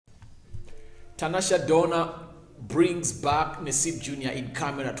Tanasha Donna brings back Naseeb Jr. in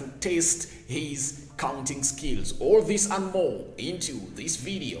camera to test his counting skills. All this and more into this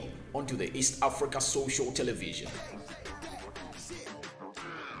video onto the East Africa Social Television.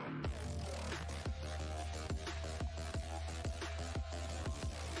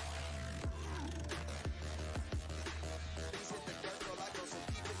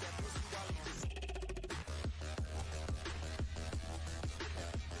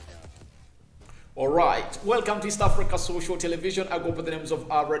 Alright, welcome to East Africa Social Television. I go by the names of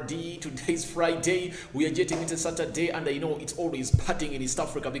RD. Today's Friday. We are getting into Saturday, and I know it's always partying in East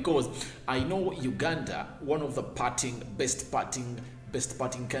Africa because I know Uganda, one of the best partying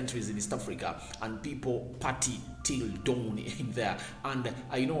countries in East Africa, and people party till dawn in there. And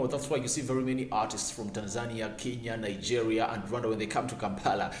I know that's why you see very many artists from Tanzania, Kenya, Nigeria, and Rwanda. When they come to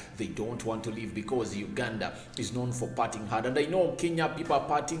Kampala, they don't want to leave because Uganda is known for partying hard. And I know Kenya people are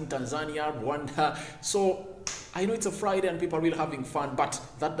partying, Tanzania, Rwanda. So I know it's a Friday and people are really having fun, but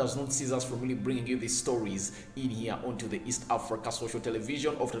that does not cease us from really bringing you these stories in here onto the East Africa Social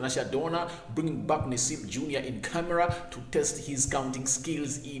Television of Tanasha Donna, bringing back Naseeb Jr. in camera to test his counting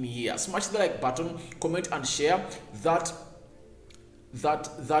skills in here. Smash the like button, comment and share. That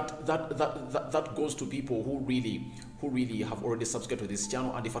goes to people who really have already subscribed to this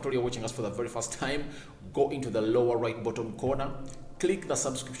channel. And if at all you're watching us for the very first time, go into the lower right bottom corner, click the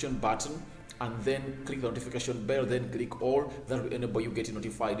subscription button, and then click the notification bell, then click all. That will enable you getting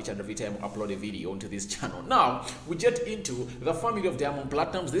notified each and every time we upload a video onto this channel. Now we get into the family of Diamond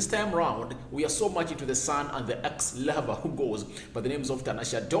Platnumz. This time round we are so much into the son and the ex-lover who goes by the names of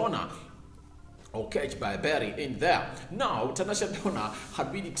Tanasha Donna, or Catch by Barry in there. Now Tanasha Donna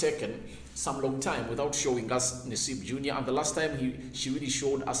had really taken some long time without showing us Naseeb Jr. And the last time she really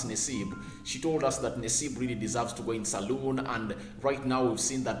showed us Naseeb, she told us that Naseeb really deserves to go in saloon. And right now we've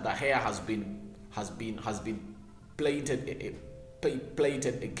seen that the hair has been plaited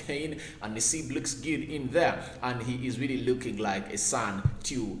again, and Naseeb looks good in there, and he is really looking like a son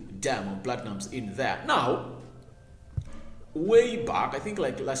to Diamond Platnumz in there. Now way back, I think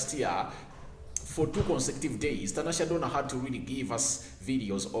like last year, for 2 consecutive days, Tanasha Donna had to really give us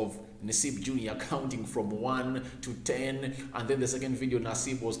videos of Naseeb Jr. counting from 1 to 10, and then the second video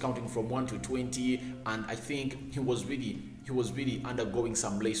Naseeb was counting from 1 to 20, and I think he was really undergoing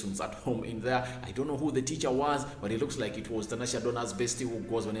some lessons at home in there. I don't know who the teacher was, but it looks like it was Tanasha Donna's bestie, who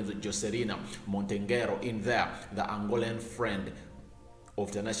goes by the name of Jocelina Montengero in there, the Angolan friend of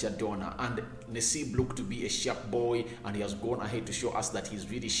Tanasha Donna. And Naseeb looked to be a sharp boy, and he has gone ahead to show us that he's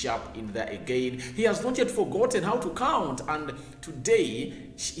really sharp in there again. He has not yet forgotten how to count, and today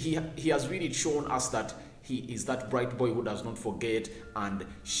he has really shown us that he is that bright boy who does not forget, and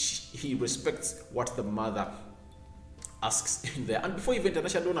he respects what the mother asks in there. And before even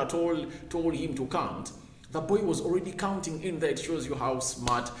Tanasha Donna told him to count, the boy was already counting in there. It shows you how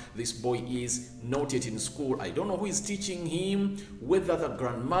smart this boy is. Not yet in school. I don't know who is teaching him, whether the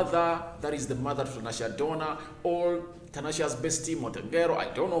grandmother, that is the mother to Tanasha Donna, or Tanasha's bestie Montengero. I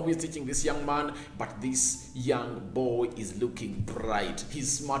don't know who is teaching this young man, but this young boy is looking bright.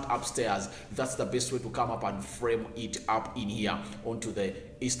 He's smart upstairs. That's the best way to come up and frame it up in here onto the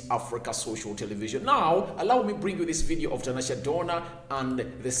East Africa Social Television. Now, allow me bring you this video of Tanasha Donna and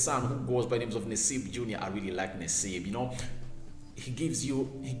the son who goes by names of Naseeb Jr. I really like Naseeb. You know, he gives you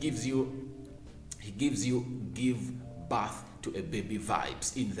give birth to a baby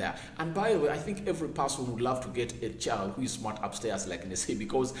vibes in there. And by the way, I think every person would love to get a child who is smart upstairs like Naseeb,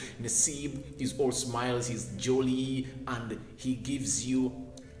 because Naseeb is all smiles, he's jolly, and he gives you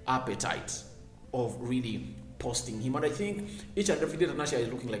appetite of really posting him. And I think each and every day Tanasha is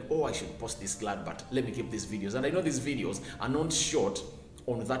looking like, oh, I should post this lad, but let me keep these videos. And I know these videos are not short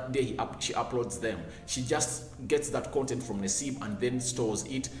on that day she uploads them. She just gets that content from Naseeb and then stores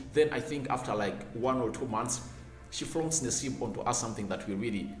it. Then I think after like 1 or 2 months, she flaunts Naseeb onto us, something that we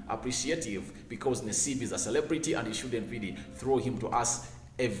really appreciative, because Naseeb is a celebrity and you shouldn't really throw him to us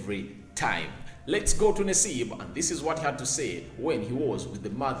every time. Let's go to Naseeb, and this is what he had to say when he was with the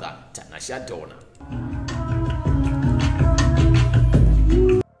mother, Tanasha Donna.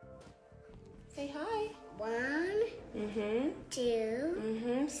 Say hi. 1,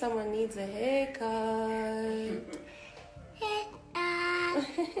 2. Someone needs a haircut.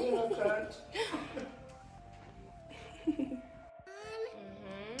 You know, cut. 1,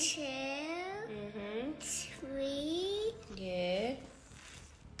 2, 3. Yeah.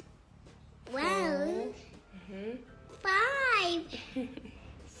 1, 5,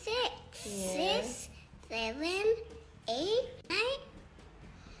 6, 7, 8, 9.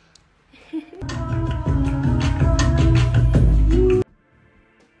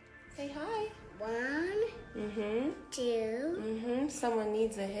 Say hi. 1, 2. Someone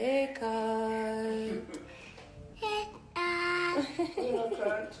needs a haircut. Haircut.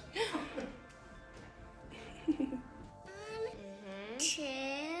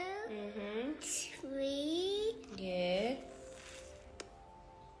 2, 3. Yeah.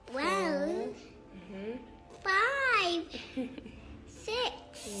 1, 5,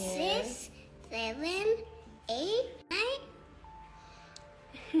 6, 7, 8, 9,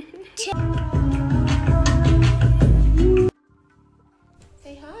 10.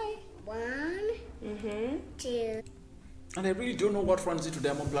 Say hi. 1, 2. And I really don't know what runs into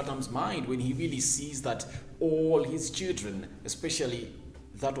Diamond Platinum's mind when he really sees that all his children, especially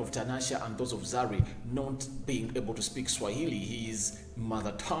that of Tanasha and those of Zari, not being able to speak Swahili, his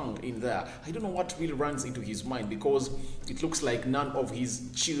mother tongue in there. I don't know what really runs into his mind, because it looks like none of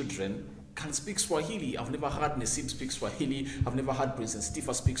his children can speak Swahili. I've never heard Naseeb speak Swahili. I've never heard Princess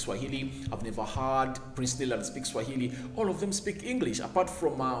Tifa speak Swahili. I've never heard Prince Dylan speak Swahili. All of them speak English, apart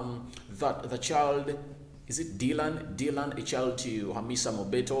from the child. Is it Dylan? Dylan, a child to Hamisa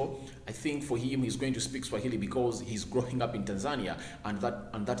Mobeto. I think for him, he's going to speak Swahili because he's growing up in Tanzania, and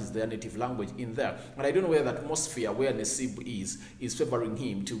that is their native language in there. And I don't know whether the atmosphere where Naseeb is favoring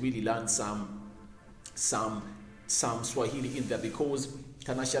him to really learn some Swahili in there, because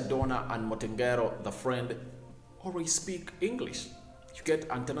Tanasha Donna and Motengero, the friend, always speak English. You get,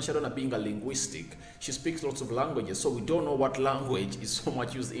 and Tanasha Donna being a linguistic, she speaks lots of languages, so we don't know what language is so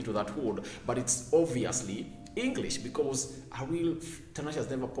much used into that hood, but it's obviously English, because Tanasha has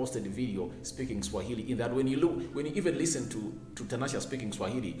never posted a video speaking Swahili in that. When you even listen to Tanasha speaking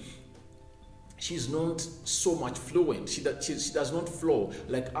Swahili, she's not so much fluent. She does not flow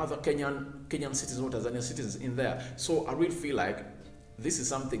like other Kenyan citizens or Tanzanian citizens in there. So I really feel like this is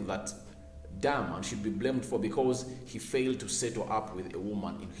something that Diamond should be blamed for, because he failed to settle up with a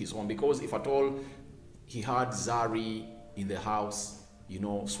woman in his own. Because if at all he had Zari in the house, you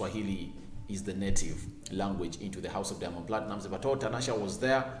know, Swahili is the native language into the house of Diamond Platnumz. If at all Tanasha was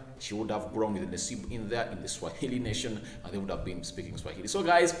there, she would have grown with Naseeb in there in the Swahili nation, and they would have been speaking Swahili. So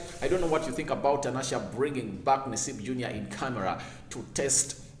guys, I don't know what you think about Tanasha bringing back Naseeb Jr. in camera to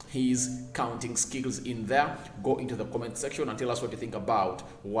test his counting skills in there. Go into the comment section and tell us what you think about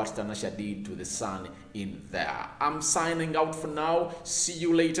what Tanasha did to the son in there. I'm signing out for now. See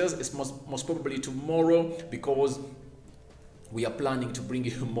you later. It's most probably tomorrow, because we are planning to bring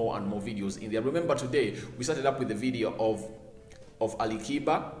you more and more videos in there. Remember, today we started up with the video of Ali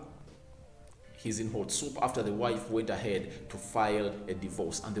Kiba. He's in hot soup after the wife went ahead to file a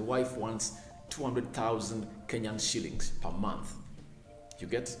divorce, and the wife wants 200,000 Kenyan shillings per month. You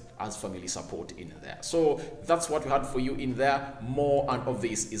get, as family support in there. So that's what we had for you in there. More and of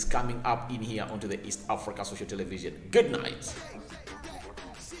this is coming up in here onto the East Africa Social Television. Good night.